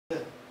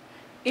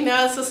In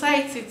our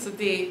society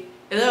today,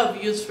 a lot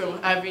of youth from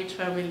average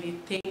family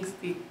thinks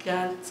they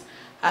can't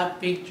have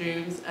big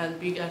dreams and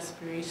big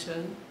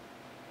aspirations.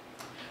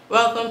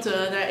 Welcome to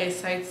another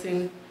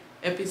exciting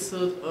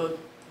episode of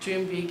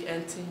Dream Big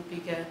and Think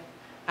Bigger.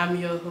 I'm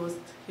your host,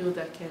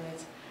 Hilda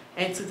Kenneth,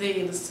 and today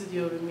in the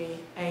studio with me,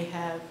 I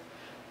have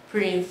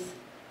Prince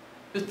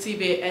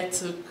Utibe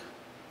Etuk,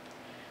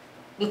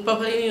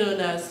 popularly known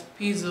as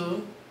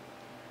Pizzo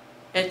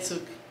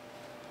Etuk,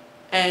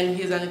 and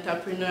he's an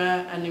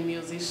entrepreneur and a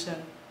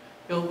musician.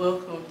 You're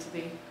welcome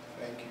today.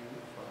 Thank you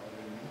for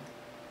having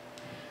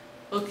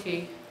me.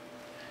 Okay,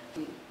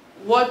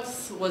 what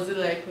was it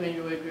like when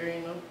you were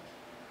growing up?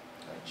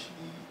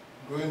 Actually,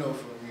 growing up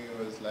for me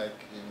was like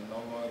a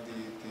normal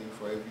day thing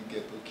for every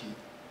ghetto kid.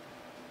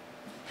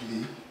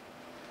 Play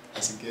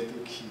as a ghetto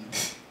kid.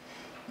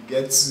 You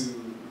get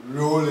to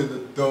roll in the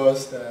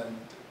dust and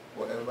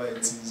whatever it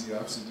is you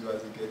have to do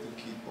as a ghetto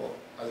kid.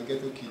 But as a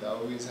ghetto kid, I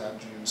always had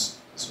dreams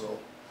as well.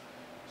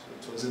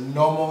 So it was a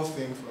normal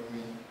thing for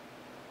me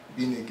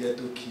being a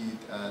ghetto kid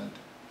and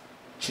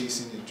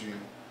chasing a dream.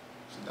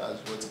 So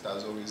that's what it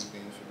has always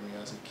been for me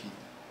as a kid.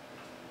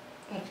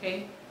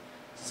 Okay,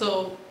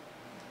 so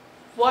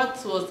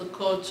what was the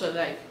culture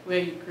like where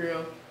you grew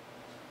up?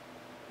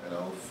 You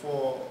know,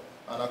 for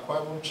an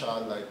Aquarium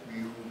child like me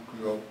who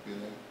grew up in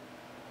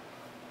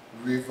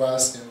a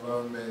rivers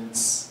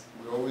environment,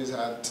 we always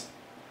had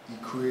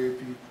Ikwe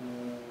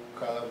people,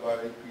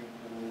 Kalabari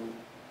people.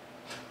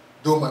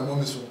 Though my mom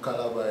is from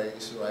Kalabari,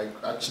 so I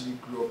actually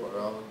grew up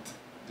around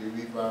the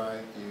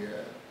riverine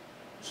area.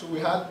 So we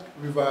had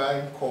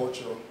riverine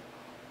culture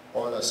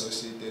all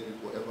associated with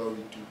whatever we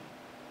do.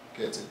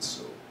 Get it?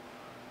 So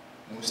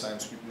most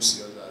times people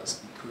see us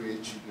as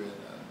Ikwe children,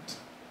 and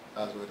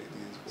that's what it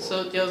is. But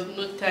So there was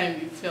no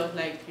time you felt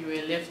like you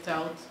were left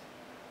out?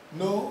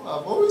 no,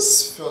 I've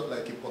always felt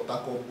like a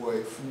Potako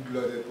boy,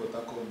 full-blooded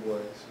Potako boy.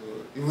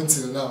 So even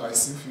till now, I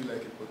still feel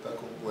like a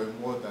Potako boy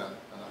more than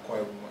an Akwa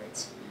Ibomite.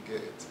 So you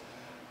get it.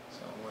 So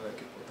I'm more like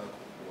a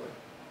Potako boy.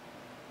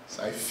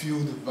 So I feel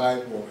the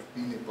vibe of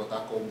being a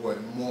Potako boy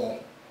more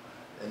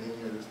than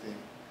any other thing.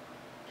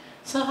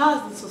 So how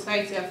has the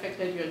society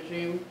affected your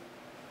dream?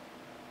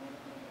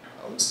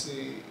 I would say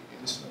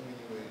in so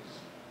many ways.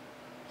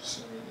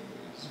 So many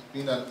ways.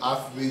 Being an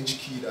average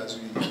kid, as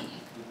we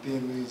the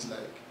thing is like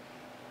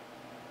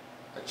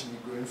actually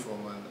going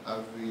from an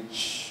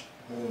average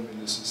home in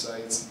the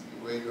society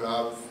where you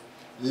have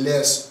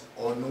less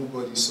or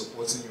nobody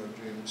supporting your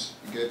dreams.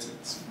 You get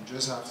it? You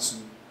just have to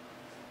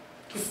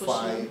Keep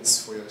fight pushing.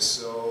 for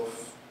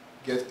yourself,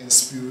 get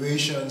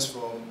inspirations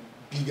from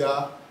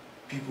bigger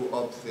people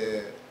up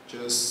there,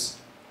 just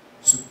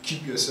to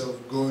keep yourself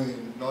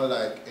going, not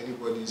like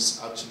anybody's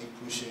actually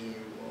pushing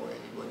you or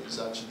anybody's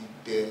actually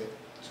there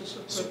To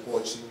support.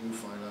 supporting you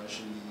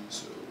financially.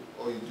 So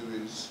all you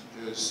do is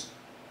just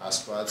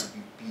aspire to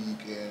be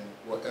big, and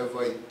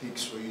whatever it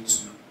takes for you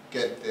to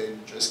get there, you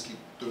just keep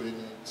doing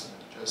it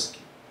and just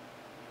keep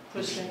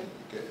pushing Pushing. it.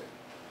 You get it?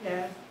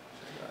 Yeah.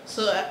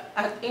 So So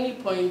at any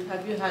point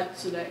have you had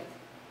to like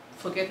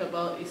forget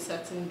about a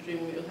certain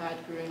dream you had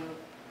growing up?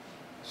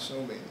 so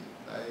many.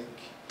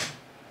 Like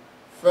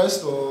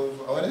first off,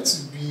 I wanted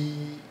to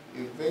be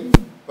a very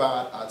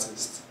bad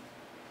artist.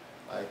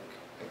 Like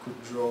I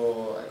could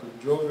draw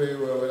very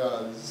well when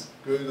I was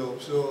growing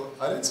up. So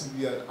I wanted to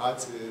be an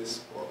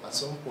artist, but at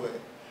some point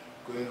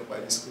growing up I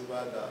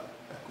discovered that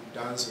I could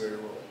dance very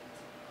well.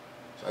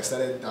 So I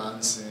started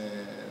dancing,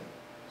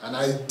 and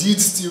I did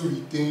still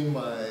retain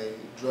my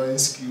drawing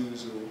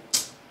skills,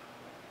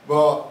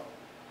 but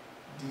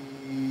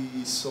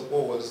the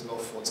support was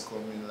not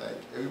forthcoming. Like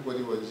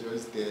everybody was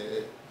just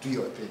there, do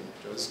your thing,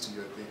 just do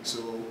your thing.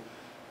 So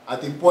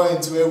at the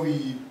point where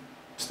we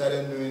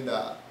started knowing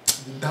that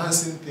the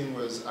dancing thing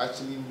was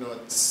actually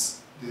not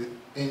the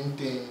end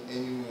thing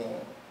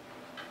anymore,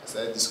 I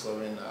started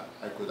discovering that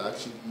I could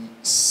actually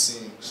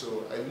sing.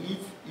 So I believe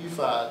if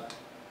I had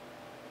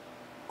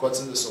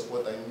gotten the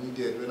support I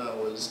needed when I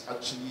was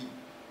actually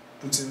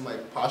putting my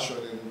passion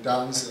in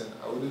dancing,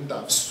 I wouldn't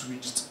have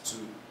switched to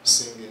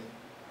singing.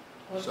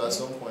 So at Okay.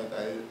 some point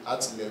I had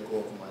to let go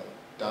of my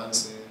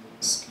dancing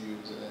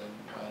skills and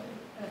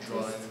my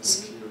drawing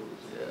Artistic. skills.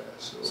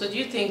 Yeah. So do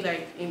you think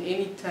like in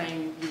any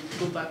time you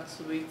go back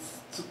to it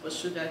to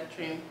pursue that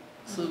dream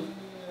to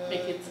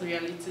make it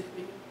reality for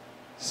you?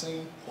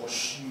 Saying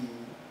pursue,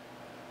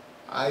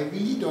 I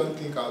really don't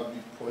think I'll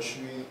be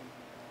pursuing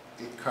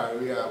a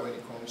career when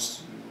it comes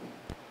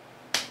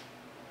to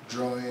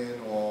drawing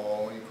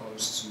or when it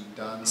comes to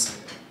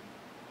dancing.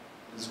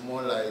 It's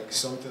more like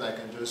something I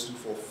can just do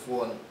for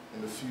fun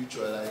in the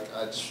future. Like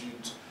I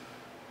should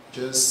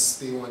just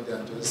stay one day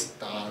and just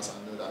dance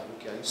and know that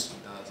okay, I used to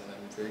dance and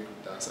I'm a very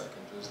good dancer, I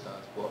can just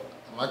dance. But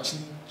I'm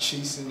actually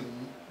chasing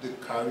the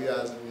career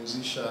as a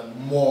musician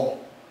more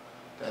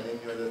than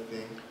any other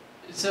thing.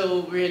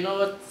 So we're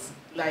not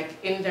like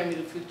anytime in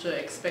the future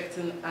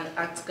expecting an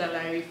art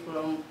gallery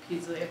from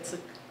Pizzo Etuk.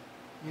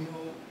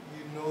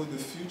 The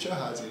future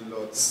has a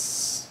lot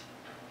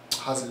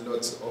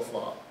to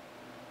offer.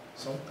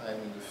 Sometime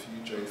in the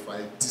future, if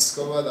I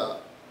discover that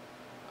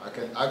I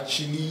can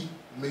actually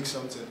make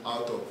something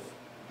out of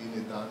being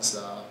a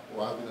dancer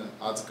or having an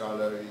art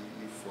gallery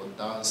for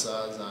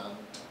dancers and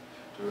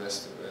the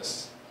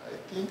rest.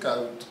 I think I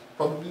would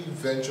probably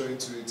venture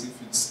into it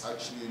if it's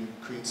actually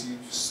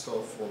creative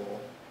stuff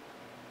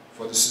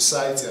for the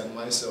society and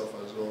myself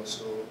as well.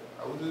 So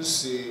I wouldn't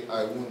say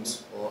I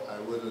won't or I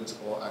wouldn't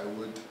or I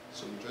would.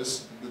 So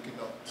just be looking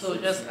up. So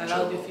just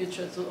allow the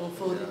future to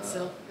unfold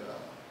itself.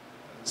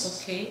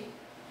 Okay.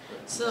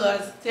 So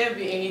has there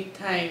been any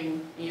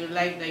time in your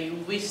life that you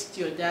wished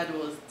your dad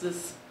was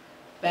this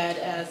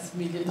badass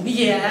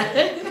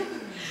millionaire?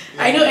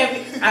 I know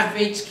every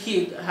average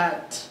kid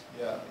had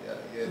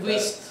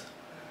wished.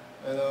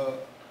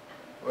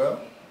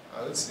 Well,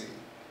 I would say,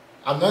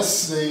 I'm not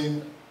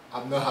saying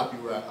I'm not happy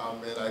where I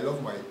am, and I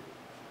love my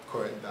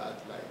current dad,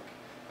 like,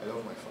 I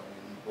love my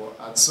family, but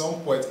at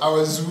some point, I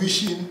was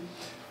wishing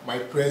my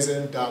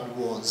present dad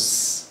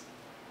was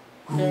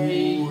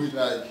who,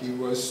 like, he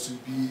was to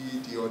be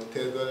the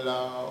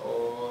Otedola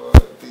or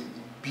the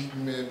big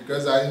man,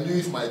 because I knew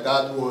if my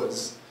dad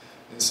was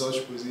in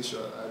such position,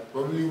 I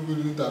probably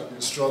wouldn't have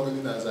been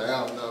struggling as I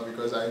am now,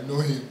 because I know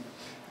him.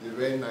 He's a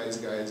very nice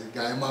guy, he's a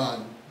guy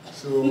man.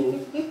 So,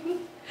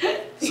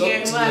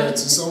 to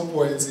some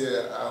point,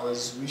 I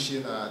was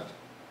wishing I'd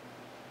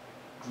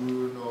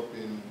grown up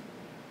in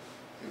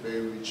a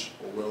very rich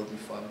or wealthy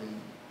family.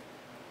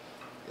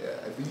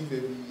 Yeah, I believe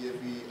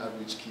every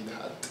average kid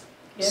had.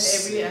 Yeah,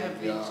 every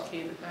average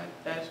kid had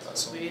that. So at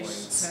some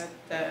point,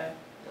 that.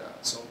 Yeah,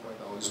 at some point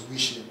I was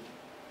wishing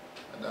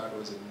my dad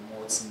was a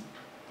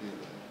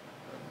multi-millionaire.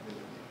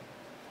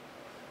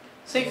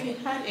 So if you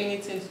had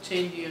anything to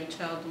change in your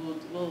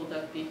childhood, what would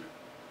that be?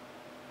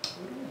 I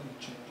wouldn't want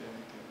to change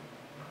anything.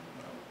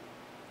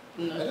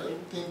 No. I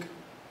don't think.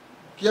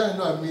 I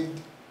know I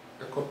made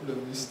a couple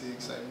of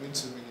mistakes. I made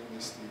so many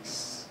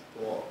mistakes,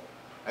 but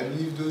I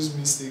believe those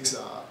mistakes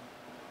are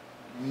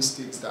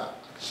mistakes that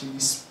actually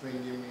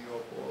springing me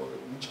up, or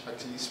which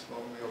actually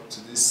sprung me up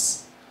to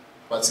this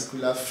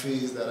particular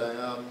phase that I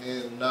am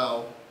in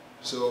now.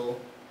 So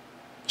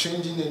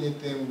changing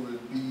anything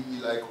would be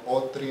like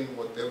altering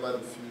whatever the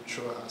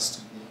future has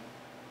to be.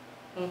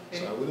 Okay.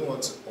 So I wouldn't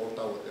want to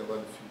alter whatever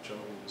the future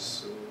holds.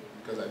 So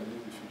because I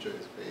believe the future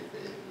is very,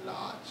 very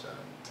large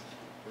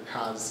and it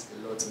has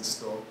a lot in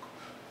stock.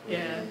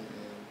 Yeah. And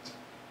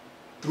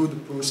through the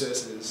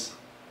processes,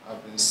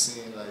 I've been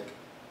seeing, like,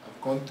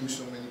 I've gone through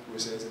so many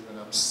processes and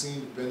I'm seeing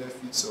the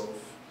benefits of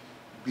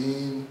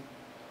being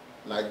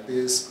like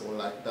this or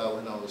like that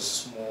when I was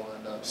small,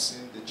 and I've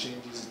seen the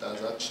changes it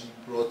has actually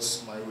brought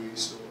my way.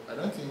 So I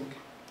don't think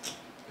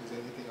there's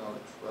anything I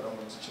would rather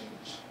want to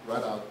change.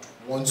 Rather, I would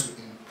want to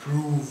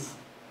improve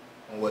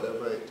on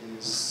whatever it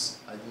is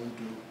I didn't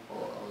do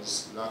or I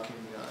was lacking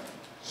behind.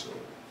 So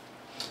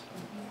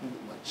I'm cool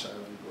with my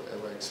childhood,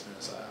 whatever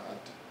experience I had.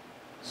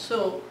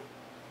 So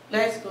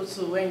let's go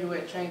to when you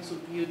were trying to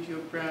build your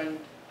brand.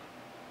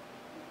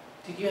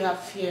 Did you have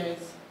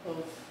fears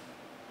of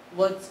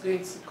what's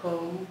going to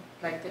come,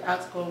 like the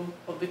outcome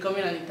of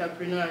becoming an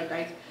entrepreneur?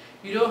 Like,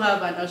 you don't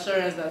have an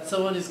assurance that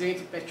someone is going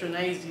to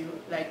patronize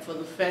you, like, for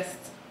the first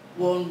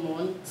 1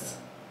 month.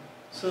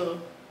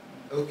 So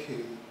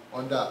okay,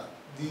 on that,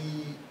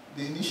 the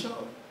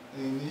initial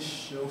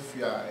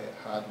fear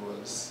I had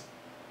was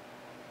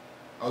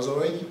I was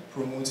already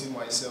promoting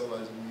myself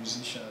as a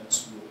musician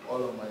to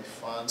all of my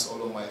fans,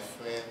 all of my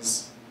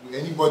friends,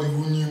 anybody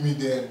who knew me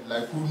then,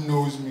 like who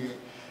knows me.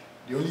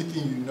 The only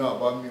thing you know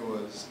about me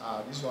was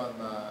this one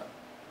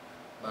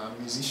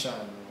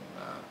musician,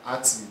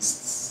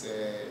 artist,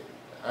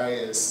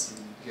 RS.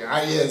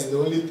 The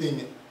only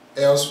thing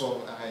else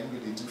from I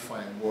really do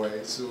fine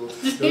boy. So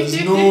there was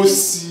no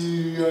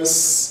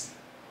serious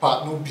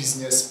part, no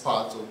business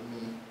part of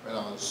me when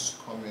I was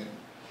coming.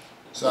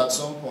 So at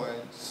some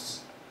point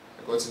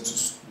I got into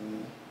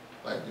school,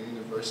 like the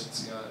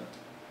university, and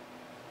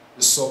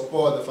the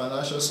support, the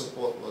financial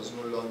support was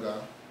no longer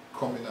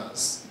coming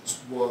as it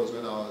was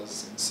when I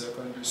was in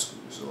secondary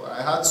school. So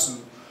I had to,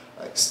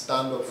 like,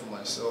 stand up for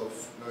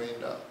myself, knowing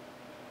that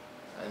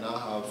I now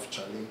have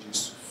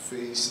challenges to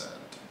face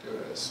and the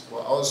rest.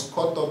 But I was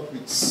caught up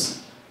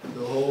with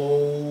the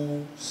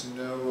whole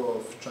scenario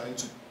of trying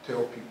to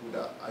tell people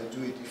that I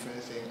do a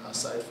different thing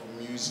aside from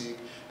music,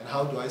 and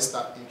how do I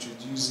start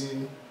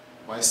introducing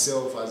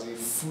myself as a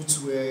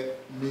footwear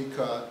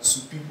maker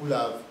to people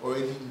that have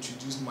already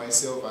introduced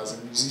myself as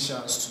a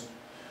musician to.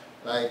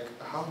 Like,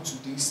 how do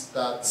they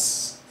start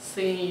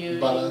seeing you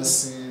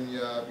balancing?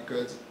 Yeah,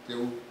 because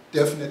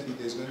there's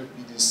going to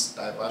be this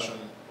diversion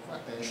of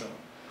attention.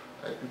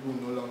 Like, people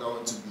no longer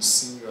want to be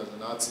seeing you as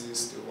an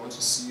artist, they want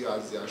to see you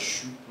as their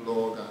shoe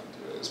plug and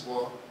the rest.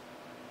 But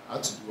I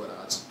had to do what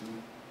I had to do.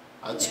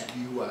 I had to be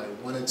who I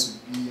wanted to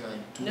be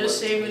and do no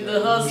shame in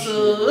the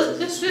hustle.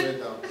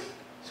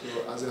 So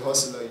as a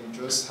hustler, you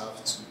just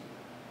have to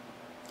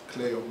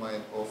clear your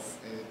mind of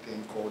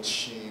anything called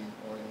shame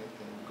or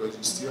anything, because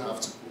you still have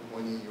to put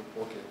money in your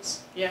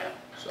pockets. Yeah.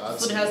 So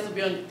food has to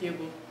be on the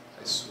table.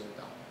 I swear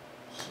down.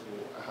 So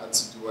I had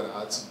to do what I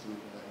had to do,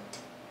 and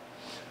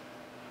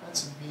I had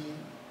to be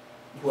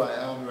who I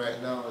am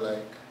right now.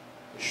 Like,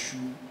 a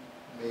shoe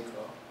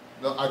maker,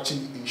 not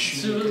actually a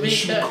Shoe shoe, a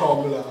shoe maker.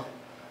 cobbler.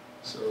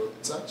 So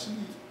it's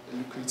actually a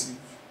lucrative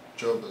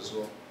job as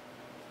well.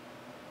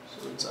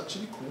 So it's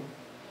actually cool.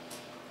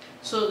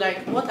 So,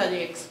 like, what are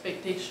the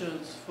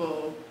expectations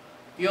for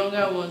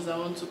younger ones that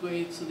want to go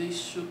into this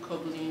shoe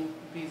cobbling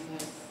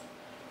business?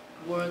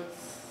 What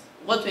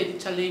what were the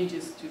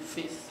challenges you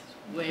faced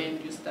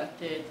when you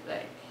started?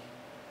 Like,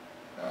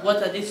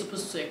 what are they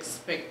supposed to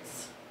expect?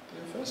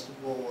 Yeah, first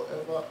of all,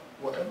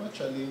 whatever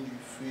challenge you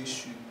face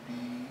should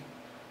be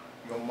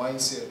your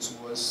mindset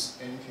towards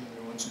anything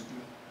you want to do.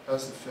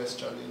 That's the first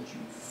challenge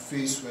you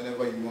face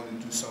whenever you want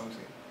to do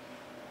something.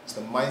 It's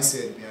the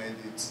mindset behind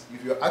it.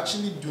 If you're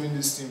actually doing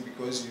this thing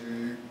because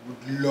you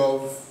would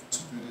love to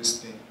do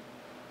this thing,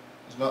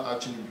 it's not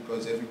actually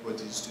because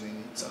everybody's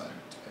doing it and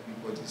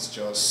everybody's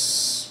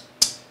just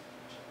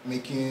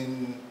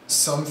making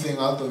something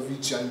out of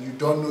it and you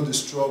don't know the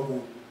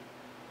struggle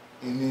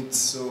in it.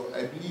 So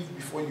I believe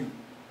before you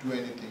do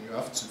anything, you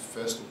have to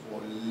first of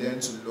all learn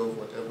to love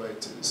whatever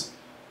it is.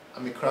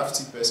 I'm a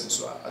crafty person,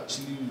 so I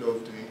actually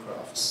love doing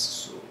crafts.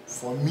 So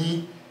for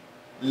me,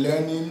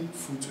 learning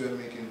footwear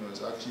making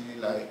was actually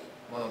like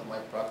one of my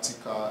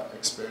practical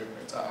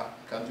experiments. I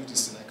can do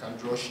this thing, I can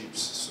draw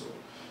shapes, so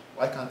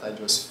why can't I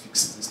just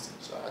fix this thing?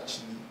 So I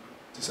actually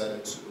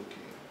decided to,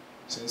 okay,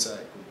 since I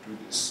could do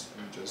this,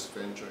 let me just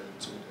venture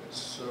into this.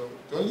 So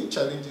the only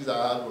challenges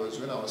I had was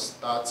when I was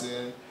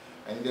starting,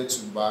 I needed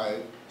to buy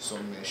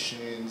some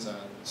machines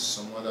and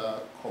some other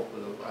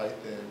couple of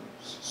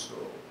items, so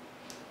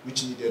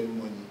which needed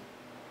money.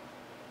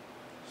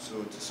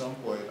 So to some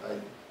point,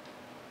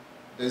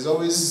 there's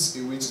always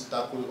a way to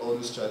tackle all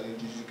those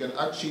challenges. You can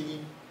actually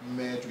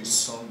merge with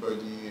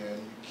somebody and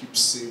you keep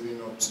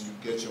saving up till you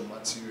get your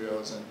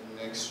materials, and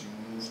the next you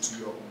move to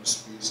your own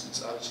space.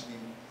 It's actually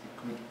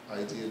a good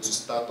idea to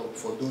start up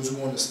for those who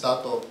want to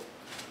start up.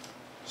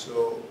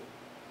 So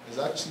there's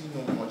actually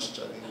not much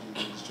challenges.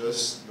 It's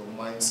just your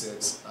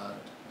mindset and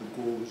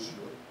the goals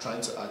you're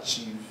trying to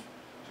achieve.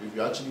 So if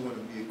you actually want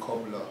to be a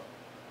cobbler,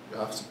 you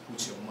have to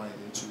put your mind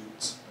into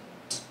it.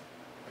 And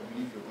I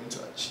believe you're going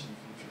to achieve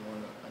if you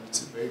want to. And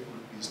it's a very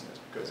good business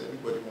because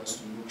everybody wants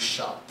to look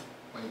sharp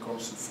when it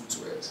comes to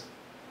footwear.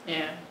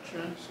 Yeah,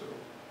 true. So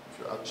if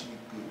you're actually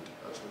good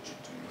at what you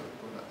do, you're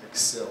going to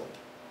excel.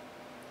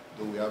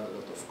 Though we have a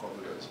lot of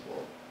cobblers,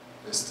 but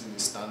there's still a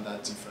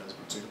standard difference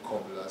between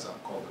cobblers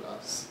and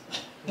cobblers.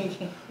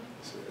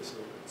 So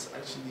it's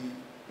actually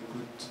a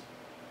good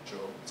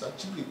job. It's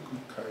actually a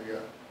good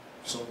career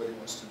if somebody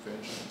wants to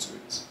venture into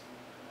it.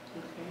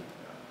 Okay.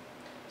 Yeah.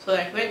 So,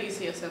 like, where do you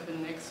see yourself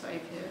in the next 5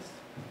 years?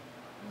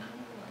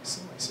 I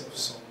see myself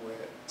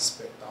somewhere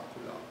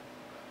spectacular,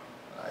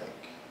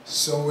 like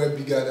somewhere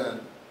bigger than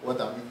what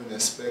I'm even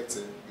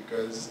expecting,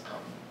 because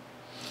I'm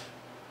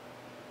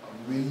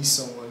really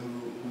someone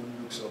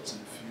who looks up to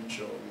the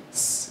future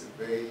with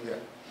a very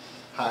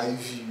high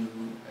view,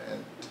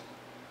 and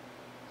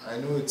I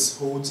know it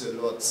holds a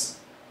lot.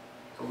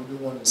 I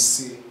wouldn't want to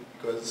say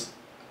because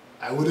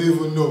I wouldn't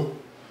even know,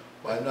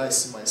 but I know I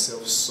see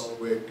myself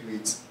somewhere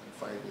great in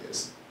 5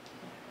 years.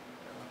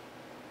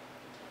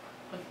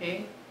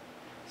 Okay.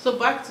 So,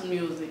 back to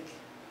music.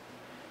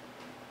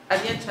 Are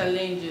there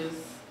challenges?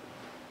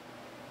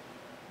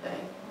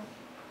 Like,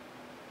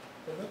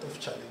 A lot of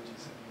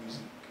challenges in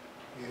music,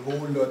 a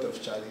whole lot of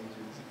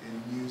challenges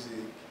in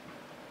music.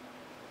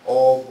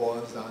 All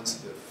boils down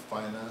to the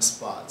finance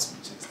part,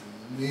 which is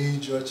the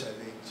major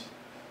challenge.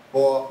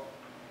 But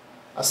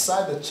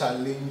aside the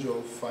challenge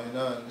of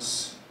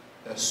finance,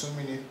 there's so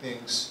many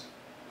things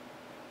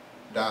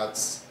that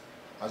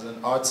as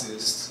an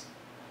artist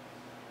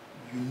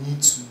you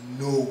need to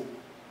know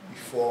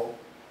before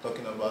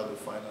talking about the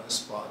finance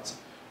part.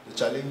 The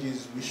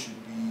challenges we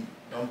should be,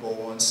 number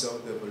one,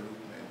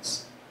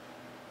 self-development.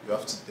 You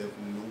have to develop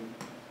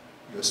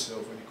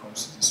yourself when it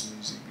comes to this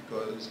music,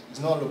 because it's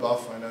not all about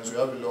finance. We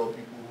have a lot of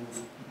people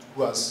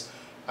who has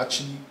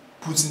actually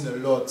put in a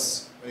lot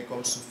when it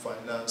comes to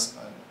finance,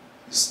 and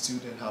it still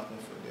didn't happen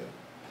for them.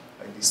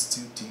 Like, they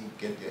still didn't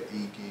get their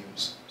A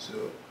games.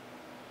 So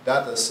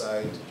that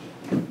aside,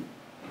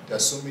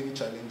 there's so many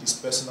challenges: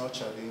 personal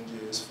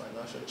challenges,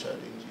 financial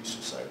challenges,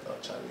 societal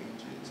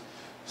challenges.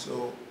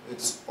 So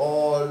it's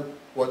all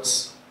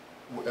what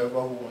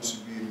whoever who wants to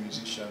be a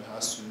musician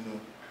has to know.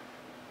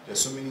 There's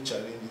so many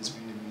challenges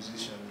being a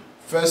musician.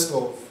 First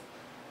off,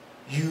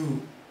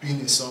 you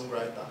being a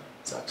songwriter,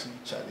 it's actually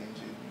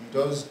challenging. You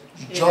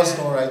just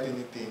don't write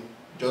anything.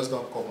 You just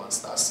don't come and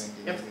start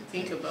singing. you have to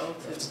anything. think about You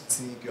have to it.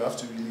 think. You have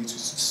to relate to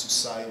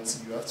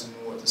society. You have to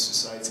know what the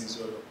society is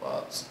all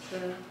about.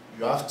 Sure.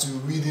 You have to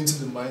read into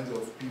the minds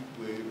of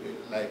people,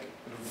 like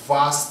a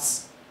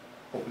vast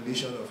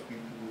population of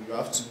people. You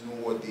have to know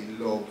what they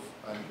love,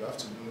 and you have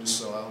to know the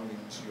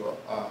surroundings you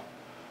are.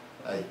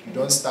 Like, you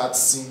don't start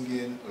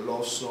singing a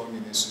love song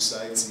in a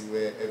society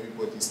where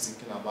everybody's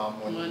thinking about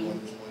money.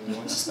 You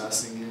want to start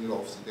singing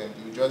love to them,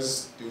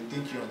 they'll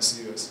take you on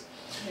serious.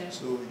 Yeah.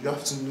 So you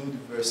have to know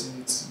the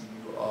vicinity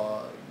you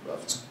are. You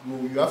have to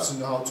grow. You have to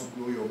know how to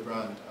grow your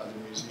brand as a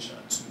musician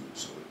too.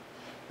 So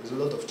there's a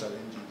lot of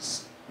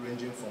challenges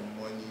ranging from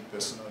money,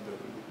 personal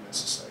development,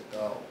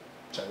 societal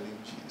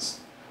challenges.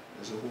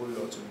 There's a whole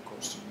lot when it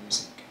comes to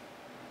music,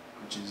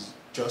 which is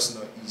just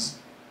not easy.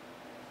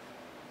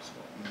 It's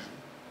not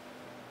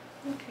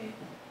easy. Okay.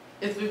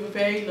 It's been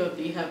very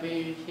lovely having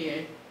you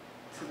here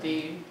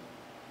today.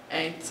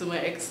 And to my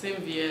esteemed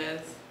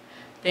viewers,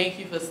 thank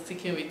you for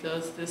sticking with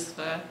us this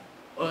far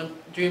on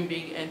Dream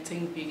Big and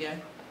Think Bigger.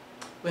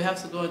 We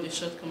have to go on the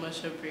short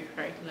commercial break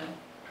right now.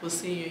 We'll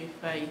see you in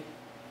 5.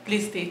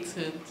 Please stay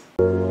tuned.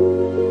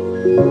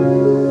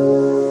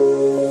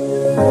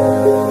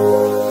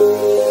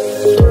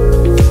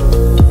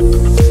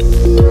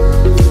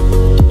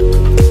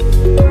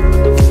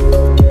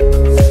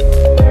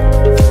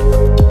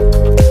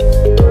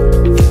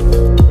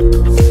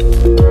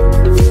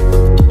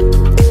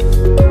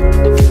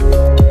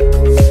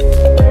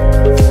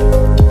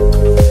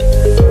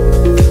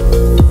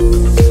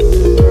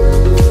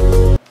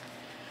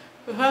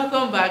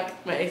 Welcome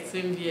back, my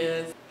esteemed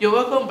viewers. You're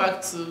welcome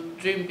back to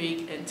Dream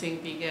Big and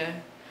Think Bigger.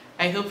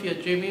 I hope you're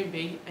dreaming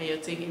big and you're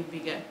thinking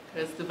bigger,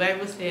 because the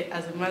Bible says,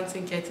 as a man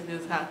thinketh in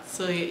his heart,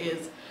 so he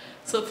is.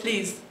 So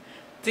please,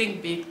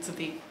 think big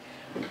today.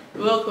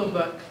 Welcome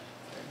back.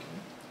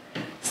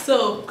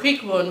 So,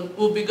 quick one,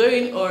 we'll be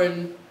going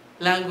on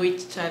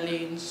language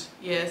challenge.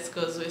 Yes,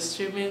 because we're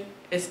streaming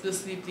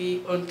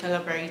exclusively on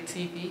Kalabari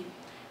TV.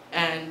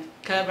 And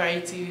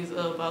Kalabari TV is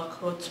all about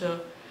culture.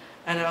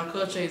 And our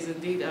culture is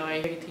indeed our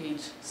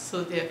heritage.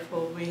 So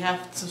therefore, we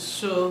have to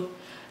show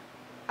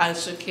and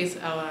showcase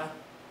our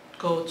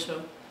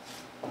culture.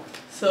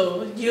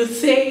 So you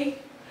say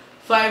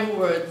 5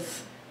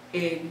 words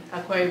in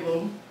Akwa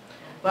Ibom,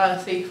 but I'll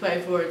say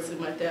 5 words in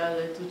my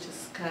dialect, which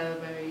is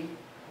Kalabari.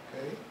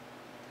 Okay.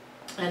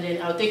 And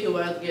then I'll take a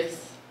wild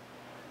guess,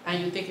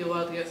 and you take a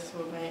wild guess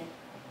for mine,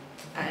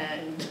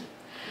 and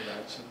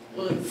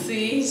we'll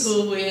see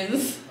who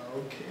wins.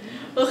 Okay.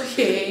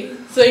 Okay,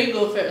 so you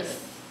go first.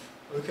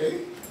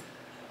 Okay.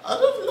 I'd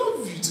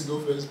love you to go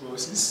first, but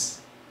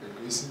since you're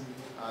gracing me,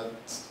 let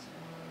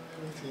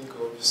me think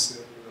of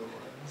several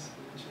ones.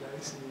 Should I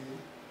say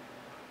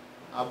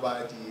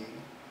Abadi?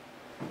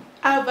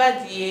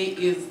 Abadi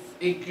is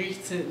a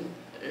greeting,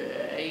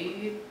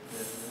 right?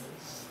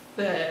 Yes.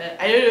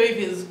 I don't know if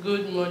it's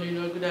good morning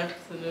or good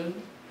afternoon,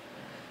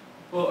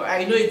 but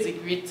I know it's a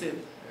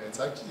greeting. Yeah, it's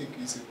actually a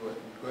greeting, but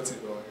you got it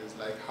wrong. It's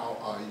like, how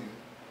are you?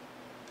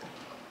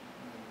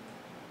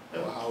 Or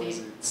Okay. how is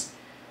it?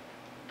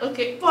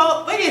 Okay,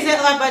 well, when they said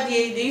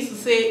Abadi, they used to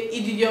say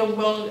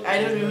Idiyongbong.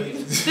 I don't know. I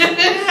It's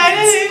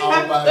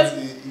don't know.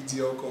 Abadi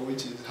Idioko,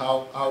 which is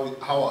how are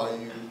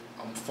you?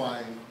 I'm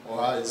fine. Or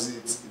how is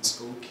it?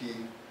 It's okay.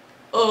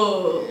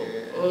 Oh,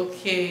 Yeah.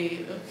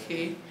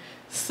 okay.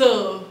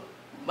 So,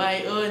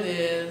 my own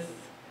is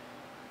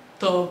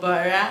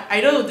Tobara. I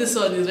know this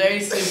one is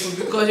very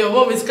simple because your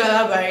mom is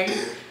Kalabari.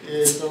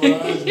 Yeah,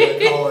 Tomorrow is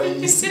like, how are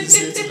you? Still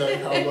say it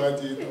like, how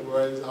about you?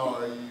 Tomorrow is, how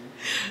are you?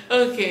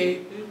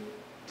 Okay,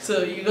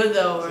 so you got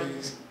that So,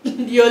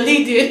 one. You're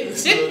leading.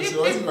 so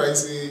what if I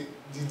say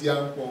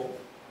Didianpo?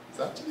 It's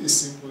actually a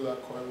simple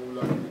acquired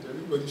language.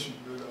 Everybody should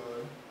know that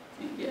one.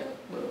 Yeah,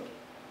 well,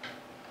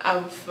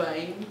 I'm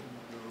fine.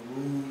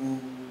 No,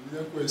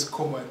 Didianpo is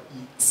come and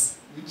eat,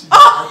 which is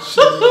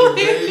actually a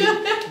very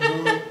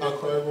known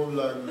acquirable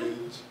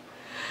language.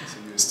 So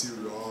you're still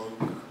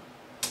wrong.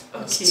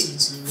 That's Okay. 2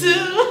 to me.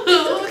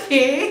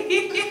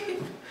 Okay.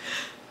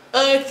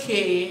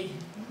 Okay.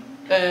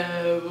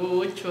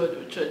 Which one?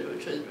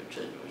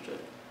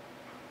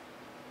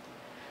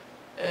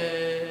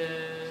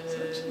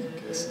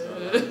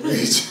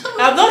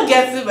 I'm not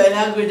guessing my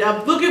language.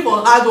 I'm looking for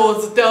hard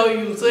words to tell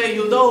you so that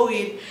you know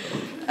it.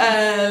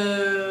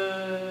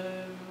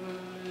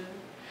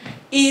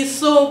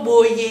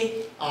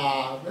 Isoboye.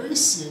 Very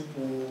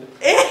simple.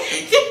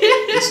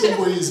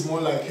 Isoboye is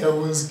more like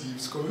heaven's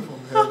gifts coming from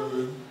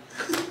heaven.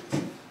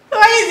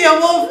 Why is your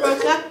mom from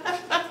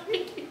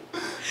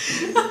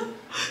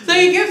So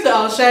you came to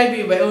our Shine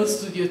in my own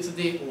studio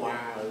today. Wow.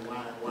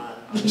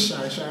 I'm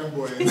shine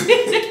boy.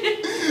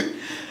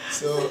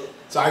 so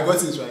I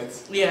got it right.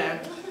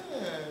 Yeah.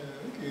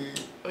 Okay.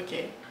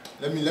 Okay.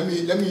 Let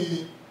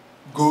me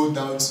go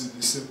down to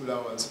the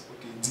simpler ones.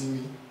 Okay,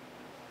 Dimi.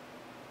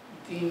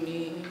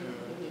 Dimi.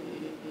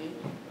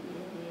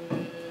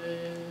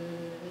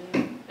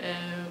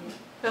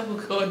 Oh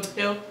God,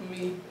 help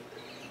me.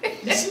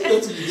 You seem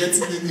not to be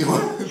getting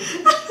anyone.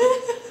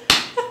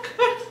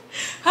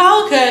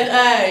 How can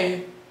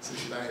I? So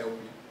should I help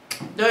you?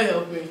 Don't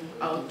help me.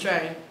 I'll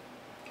try.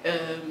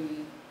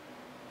 Dimi.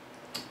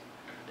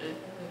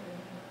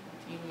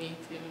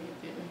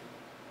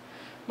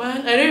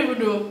 Man, I don't even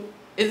know.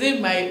 Is it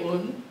my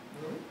own?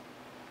 No?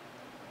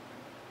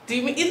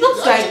 Dimi. It looks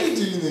You're like. actually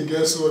doing a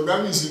guesswork.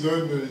 That means you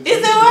don't know it.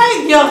 It's a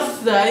white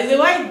guess, sir. It's a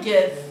white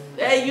guess.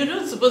 You're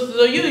not supposed to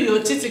know.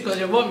 You're cheating because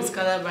your mom is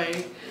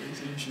Kalabari.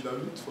 So you should have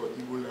looked for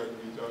Igbo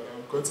language, and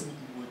I'm cutting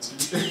Igbo too.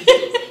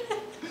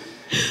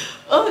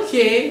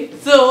 Okay,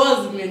 so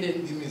what's the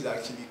meaning? Dimi is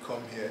actually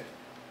come here.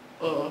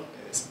 Oh,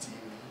 Yes,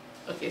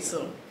 Dimi. okay,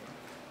 so.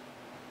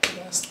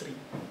 That's 3.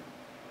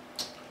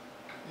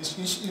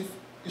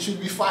 It should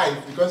be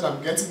 5 because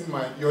I'm getting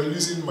mine. You're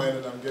losing mine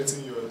and I'm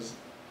getting yours.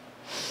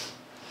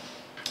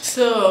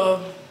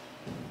 So,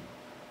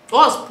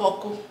 what's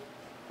Poku?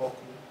 Poku.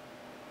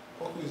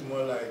 Poku is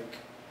more like,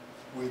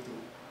 wait,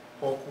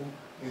 Poku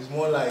is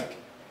more like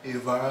a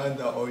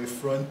veranda or a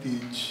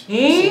frontage.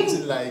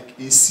 Something like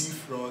a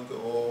seafront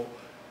or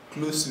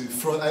close to a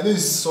front. I know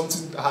it's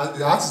something that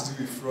has to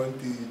do with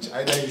frontage,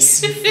 either a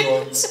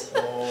seafront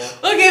or.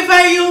 Okay,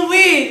 fine, you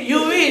win.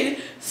 You win.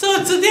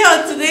 So today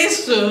on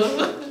today's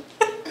show,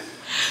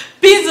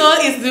 Pizzo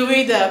is the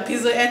winner.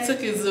 Pizzo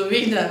Etuk is the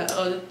winner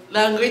on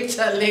language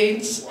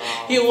challenge.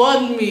 Wow. He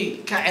won me.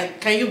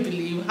 Can you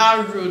believe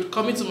how rude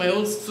coming to my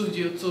own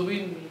studio to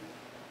win me?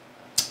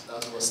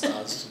 That's what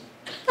stars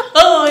do.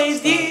 Oh, he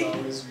did. Stars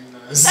always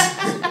winners.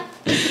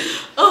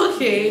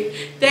 Okay,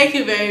 thank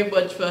you very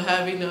much for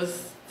having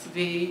us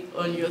today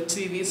on your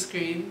TV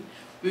screen.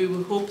 We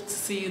will hope to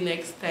see you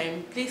next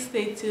time. Please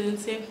stay tuned,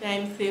 same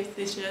time, same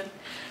station.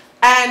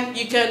 And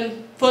you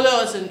can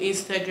follow us on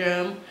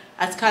Instagram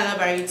at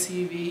Kalabari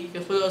TV. You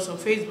can follow us on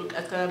Facebook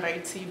at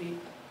Kalabari TV.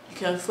 You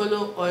can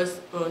follow us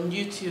on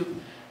YouTube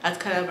at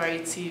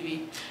Kalabari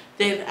TV.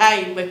 Then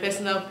my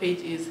personal page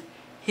is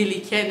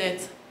Hilda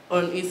Kenneth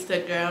on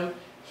Instagram,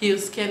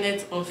 Hills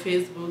Kenneth on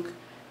Facebook,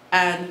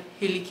 and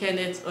Hilda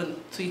Kenneth on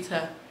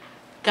Twitter.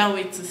 Can't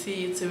wait to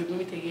see you till we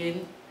meet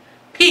again.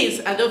 Peace,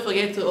 and don't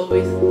forget to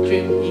always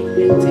dream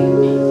big and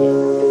think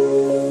big.